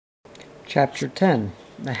Chapter 10.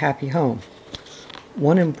 The Happy Home.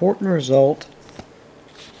 One important result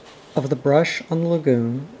of the brush on the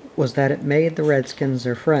lagoon was that it made the Redskins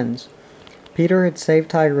their friends. Peter had saved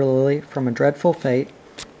Tiger Lily from a dreadful fate,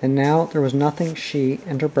 and now there was nothing she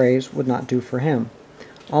and her braves would not do for him.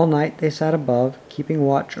 All night they sat above, keeping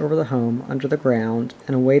watch over the home under the ground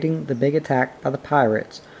and awaiting the big attack by the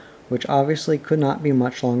pirates, which obviously could not be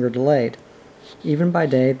much longer delayed. Even by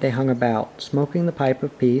day they hung about, smoking the pipe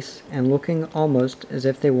of peace, and looking almost as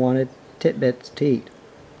if they wanted titbits to eat.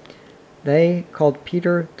 They called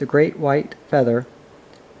Peter the Great White Feather,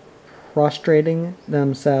 prostrating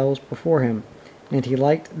themselves before him, and he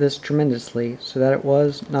liked this tremendously, so that it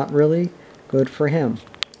was not really good for him.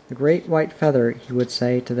 The Great White Feather, he would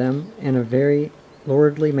say to them in a very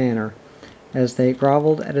lordly manner, as they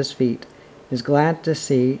grovelled at his feet, is glad to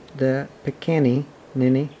see the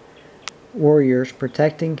Pickaninny warriors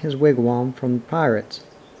protecting his wigwam from the pirates.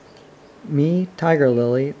 Me, Tiger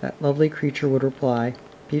Lily, that lovely creature would reply,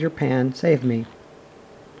 Peter Pan, save me.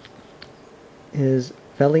 His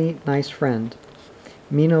very nice friend.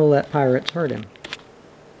 Me no let pirates hurt him.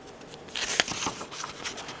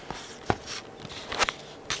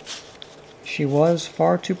 She was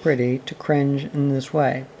far too pretty to cringe in this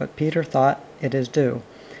way, but Peter thought it his due,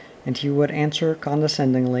 and he would answer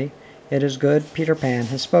condescendingly, "It is good Peter Pan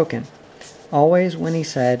has spoken." Always when he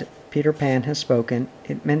said, "Peter Pan has spoken,"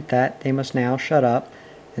 it meant that they must now shut up,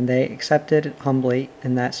 and they accepted it humbly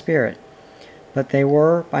in that spirit. But they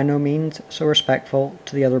were by no means so respectful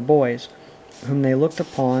to the other boys, whom they looked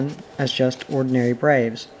upon as just ordinary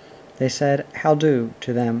braves. They said "How do"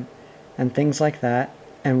 to them, and things like that,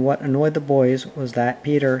 and what annoyed the boys was that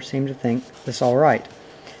Peter seemed to think this all right.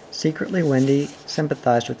 Secretly Wendy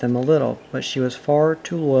sympathized with them a little, but she was far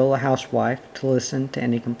too loyal a housewife to listen to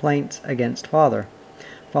any complaints against Father.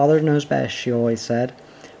 Father knows best, she always said,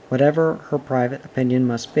 whatever her private opinion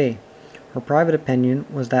must be. Her private opinion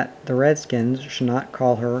was that the Redskins should not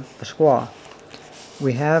call her a squaw.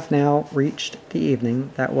 We have now reached the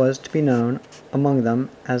evening that was to be known among them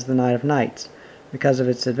as the Night of Nights, because of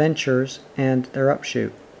its adventures and their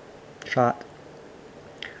shot.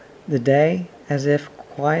 The day, as if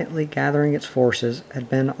quietly gathering its forces, had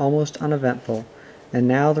been almost uneventful, and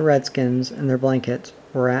now the Redskins in their blankets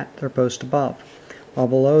were at their post above, while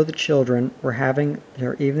below the children were having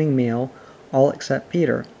their evening meal, all except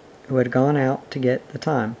Peter, who had gone out to get the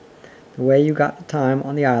time. The way you got the time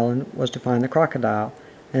on the island was to find the crocodile,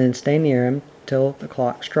 and then stay near him till the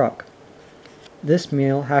clock struck. This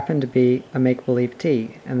meal happened to be a make-believe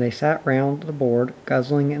tea, and they sat round the board,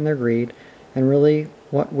 guzzling in their greed, and really,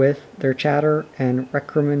 what with their chatter and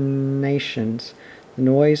recriminations, the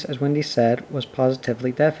noise, as Wendy said, was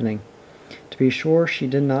positively deafening. To be sure, she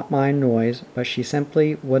did not mind noise, but she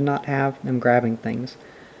simply would not have them grabbing things,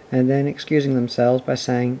 and then excusing themselves by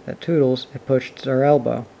saying that Toodles had pushed their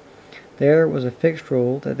elbow. There was a fixed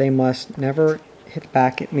rule that they must never hit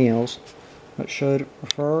back at meals, but should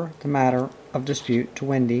refer the matter of dispute to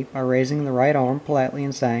Wendy by raising the right arm politely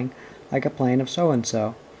and saying, "I complain of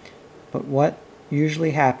so-and-so." But what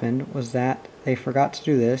usually happened was that they forgot to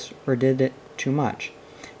do this, or did it too much.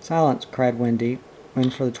 "Silence!" cried Wendy, when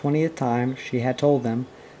for the 20th time she had told them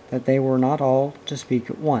that they were not all to speak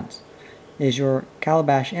at once. "Is your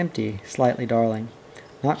calabash empty, Slightly darling?"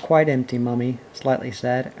 "Not quite empty, Mummy," Slightly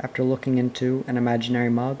said, after looking into an imaginary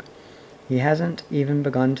mug. "He hasn't even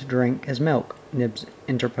begun to drink his milk," Nibs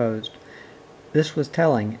interposed. This was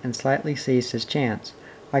telling, and Slightly seized his chance.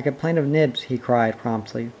 "I complain of Nibs," he cried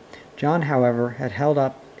promptly. John, however, had held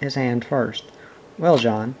up his hand first. "Well,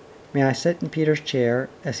 John, may I sit in Peter's chair,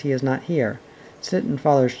 as he is not here?" "Sit in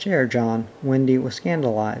Father's chair, John?" Wendy was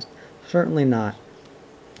scandalized. "Certainly not.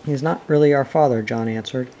 He is not really our father," John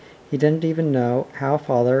answered. "He didn't even know how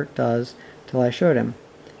Father does till I showed him."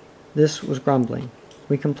 This was grumbling.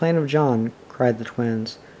 "We complain of John," cried the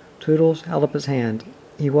twins. Toodles held up his hand.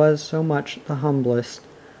 He was so much the humblest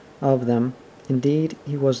of them, indeed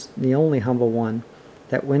he was the only humble one,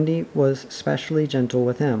 that Wendy was specially gentle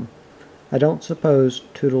with him. "I don't suppose,"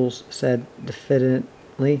 Toodles said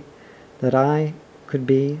diffidently, "that I could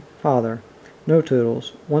be Father." "No,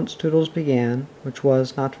 Toodles." Once Toodles began, which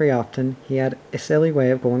was not very often, he had a silly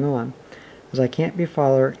way of going on. "As I can't be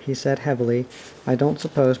Father," he said heavily, "I don't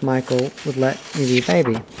suppose Michael would let me be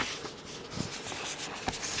baby."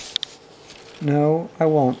 "No, I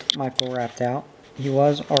won't," Michael rapped out. He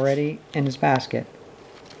was already in his basket.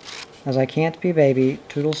 "As I can't be baby,"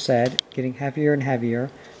 Toodles said, getting heavier and heavier,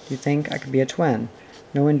 "do you think I could be a twin?"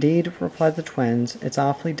 "No, indeed," replied the twins. "It's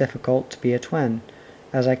awfully difficult to be a twin."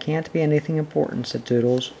 "As I can't be anything important," said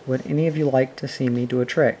Toodles, "would any of you like to see me do a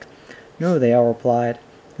trick?" "No," they all replied.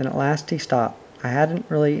 Then at last he stopped. I hadn't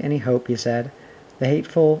really any hope, he said. The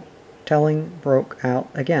hateful telling broke out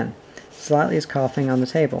again. Slightly is coughing on the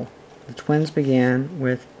table. The twins began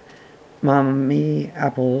with Mamma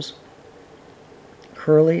apples.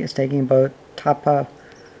 Curly is taking both tapa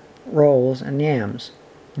rolls and yams.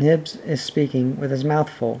 Nibs is speaking with his mouth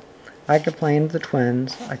full. I complain of the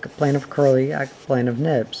twins, I complain of Curly, I complain of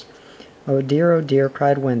Nibs. Oh dear,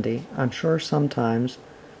 cried Wendy. I'm sure sometimes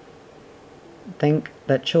think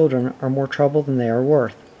that children are more trouble than they are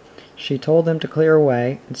worth. She told them to clear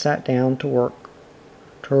away and sat down to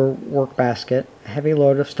her work basket, a heavy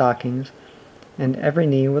load of stockings, and every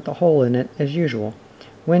knee with a hole in it as usual.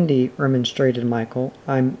 Wendy, remonstrated Michael,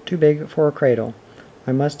 I'm too big for a cradle.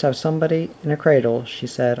 I must have somebody in a cradle, she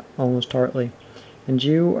said, almost tartly. And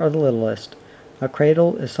you are the littlest. A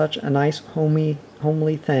cradle is such a nice homely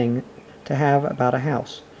thing to have about a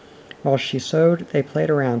house. While she sewed, they played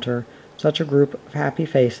around her, such a group of happy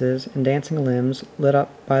faces and dancing limbs lit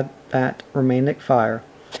up by that romantic fire.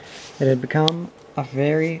 It had become a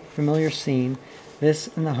very familiar scene, this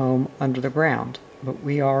in the home under the ground, but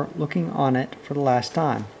we are looking on it for the last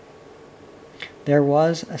time. There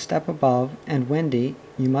was a step above, and Wendy,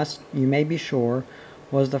 you may be sure,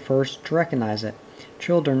 was the first to recognize it.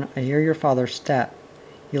 Children, I hear your father's step.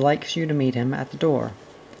 He likes you to meet him at the door.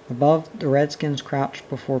 Above, the redskins crouched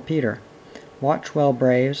before Peter. Watch well,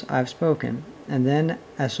 braves, I have spoken. And then,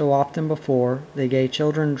 as so often before, the gay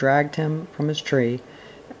children dragged him from his tree,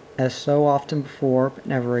 as so often before, but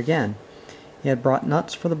never again. He had brought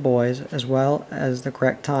nuts for the boys, as well as the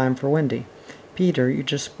correct time for Wendy. Peter, you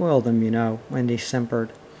just spoil them, you know, Wendy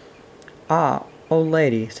simpered. Ah, old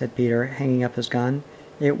lady, said Peter, hanging up his gun.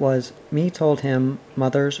 It was me told him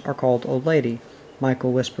mothers are called old lady,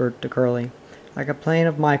 Michael whispered to Curly. I complain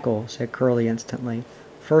of Michael, said Curly instantly.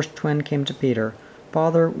 First twin came to Peter.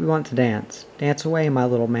 Father, we want to dance. Dance away, my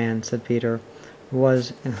little man, said Peter, who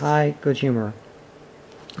was in high good humor.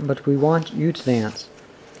 But we want you to dance.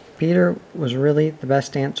 Peter was really the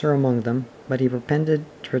best dancer among them, but he pretended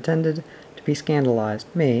to be scandalized.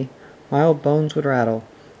 Me? My old bones would rattle.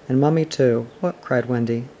 And Mummy, too. What? Cried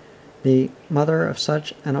Wendy. The mother of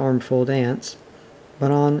such an armful dance, but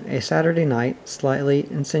on a Saturday night, slightly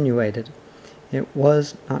insinuated. It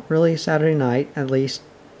was not really Saturday night, at least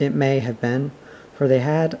it may have been, for they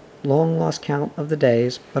had long lost count of the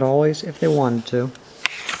days, but always, if they wanted to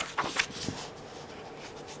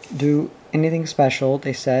do anything special,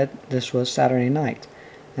 they said this was Saturday night,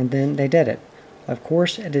 and then they did it. Of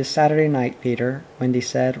course it is Saturday night, Peter, Wendy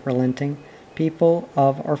said, relenting. People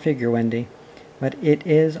of our figure, Wendy. But it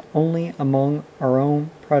is only among our own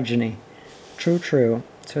progeny. True.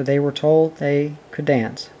 So they were told they could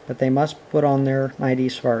dance, but they must put on their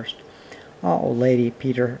nighties first. Ah, old lady,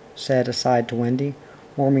 Peter said aside to Wendy,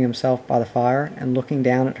 warming himself by the fire, and looking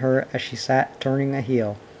down at her as she sat turning a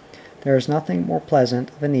heel. There is nothing more pleasant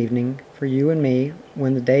of an evening for you and me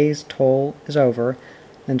when the day's toil is over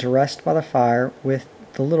than to rest by the fire with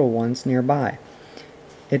the little ones near by.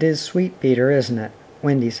 It is sweet, Peter, isn't it?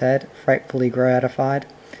 Wendy said, frightfully gratified.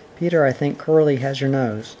 Peter, I think Curly has your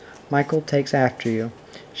nose. Michael takes after you.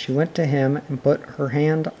 She went to him and put her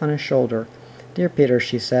hand on his shoulder. Dear Peter,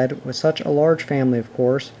 she said, with such a large family, of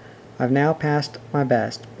course, I've now passed my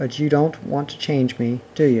best, but you don't want to change me,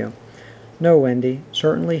 do you? No, Wendy,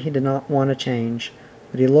 certainly he did not want to change,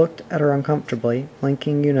 but he looked at her uncomfortably,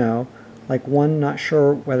 blinking, you know, like one not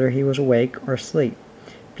sure whether he was awake or asleep.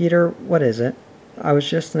 Peter, what is it? I was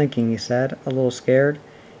just thinking, he said, a little scared.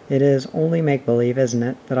 It is only make-believe, isn't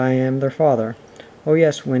it, that I am their father? Oh,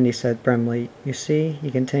 yes, Wendy said primly. You see,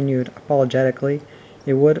 he continued apologetically,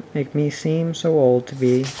 it would make me seem so old to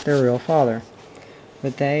be their real father.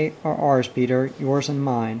 But they are ours, Peter, yours and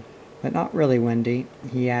mine. But not really, Wendy,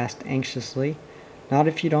 he asked anxiously. Not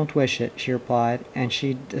if you don't wish it, she replied, and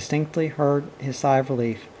she distinctly heard his sigh of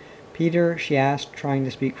relief. Peter, she asked, trying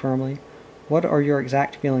to speak firmly, what are your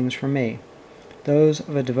exact feelings for me? Those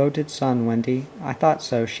of a devoted son, Wendy. I thought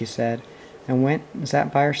so, she said, and went and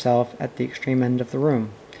sat by herself at the extreme end of the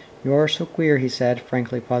room. You are so queer, he said,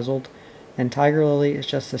 frankly puzzled, and Tiger Lily is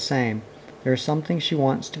just the same. There is something she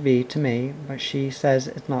wants to be to me, but she says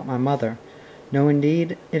it's not my mother. No,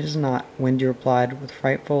 indeed, it is not, Wendy replied with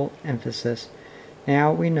frightful emphasis.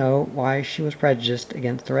 Now we know why she was prejudiced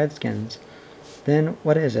against the redskins. Then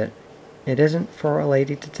what is it? It isn't for a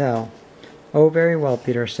lady to tell. Oh, very well,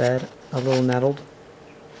 Peter said, a little nettled.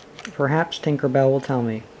 Perhaps Tinker Bell will tell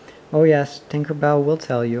me. Oh, yes, Tinker Bell will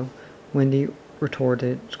tell you, Wendy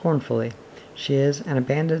retorted scornfully. She is an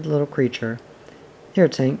abandoned little creature. Here,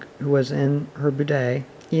 Tink, who was in her boudet,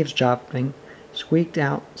 eavesdropping, squeaked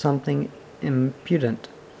out something impudent.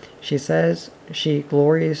 She says she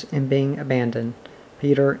glories in being abandoned,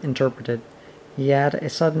 Peter interpreted. He had a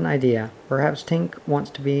sudden idea. Perhaps Tink wants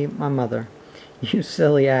to be my mother. You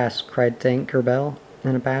silly ass, cried Tinker Bell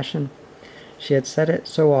in a passion. She had said it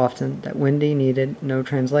so often that Wendy needed no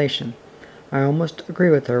translation. I almost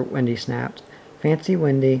agree with her, Wendy snapped. Fancy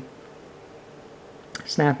Wendy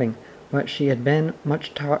snapping, but she had been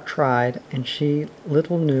much tried, and she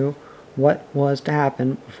little knew what was to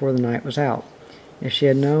happen before the night was out. If she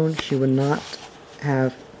had known, she would not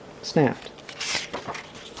have snapped.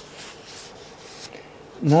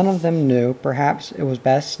 None of them knew. Perhaps it was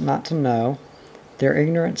best not to know. Their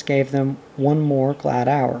ignorance gave them one more glad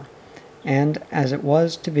hour. And as it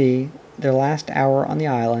was to be their last hour on the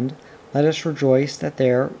island, let us rejoice that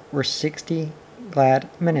there were 60 glad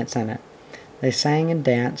minutes in it. They sang and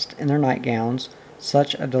danced in their nightgowns,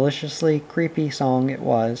 such a deliciously creepy song it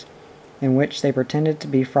was, in which they pretended to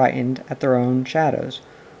be frightened at their own shadows,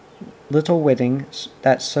 little witting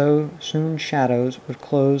that so soon shadows would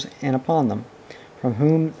close in upon them, from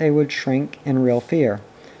whom they would shrink in real fear.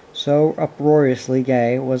 So uproariously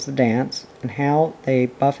gay was the dance, and how they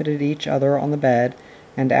buffeted each other on the bed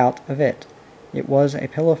and out of it. It was a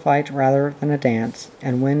pillow fight rather than a dance,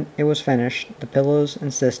 and when it was finished, the pillows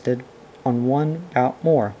insisted on one bout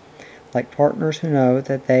more, like partners who know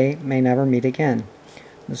that they may never meet again.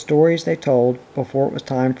 The stories they told before it was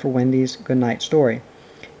time for Wendy's good-night story.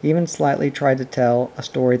 Even Slightly tried to tell a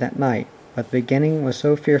story that night, but the beginning was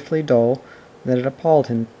so fearfully dull that it appalled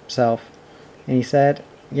himself, and he said,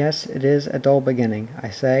 "Yes, it is a dull beginning, I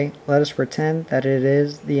say. Let us pretend that it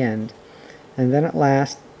is the end." And then at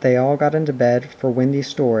last they all got into bed for Wendy's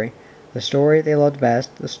story, the story they loved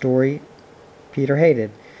best, the story Peter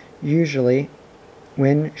hated. Usually,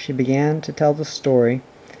 when she began to tell the story,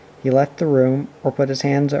 he left the room or put his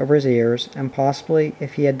hands over his ears, and possibly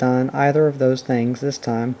if he had done either of those things this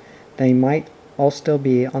time, they might all still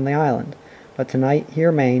be on the island. But tonight he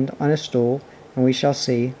remained on his stool, and we shall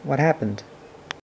see what happened.